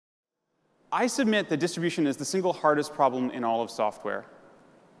I submit that distribution is the single hardest problem in all of software.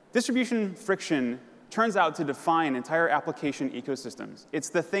 Distribution friction turns out to define entire application ecosystems. It's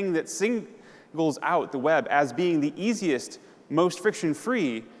the thing that singles out the web as being the easiest, most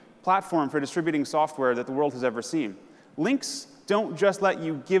friction-free platform for distributing software that the world has ever seen. Links don't just let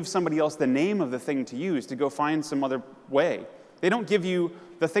you give somebody else the name of the thing to use to go find some other way. They don't give you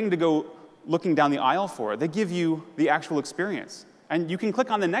the thing to go looking down the aisle for. They give you the actual experience. And you can click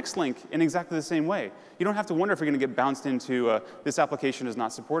on the next link in exactly the same way. You don't have to wonder if you're going to get bounced into this application is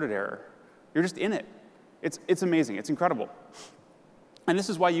not supported error. You're just in it. It's amazing. It's incredible. And this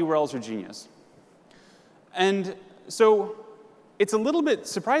is why URLs are genius. And so it's a little bit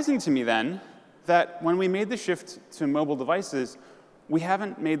surprising to me then that when we made the shift to mobile devices, we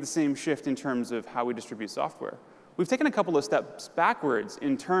haven't made the same shift in terms of how we distribute software. We've taken a couple of steps backwards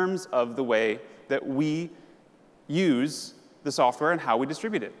in terms of the way that we use the software and how we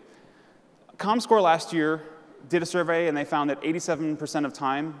distribute it. ComScore last year did a survey, and they found that 87% of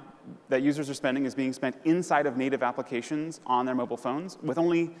time that users are spending is being spent inside of native applications on their mobile phones, with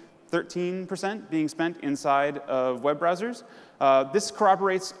only 13% being spent inside of web browsers. This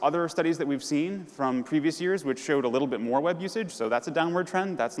corroborates other studies that we've seen from previous years, which showed a little bit more web usage, so that's a downward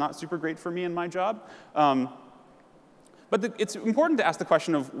trend. That's not super great for me in my job. But it's important to ask the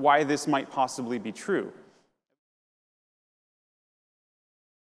question of why this might possibly be true.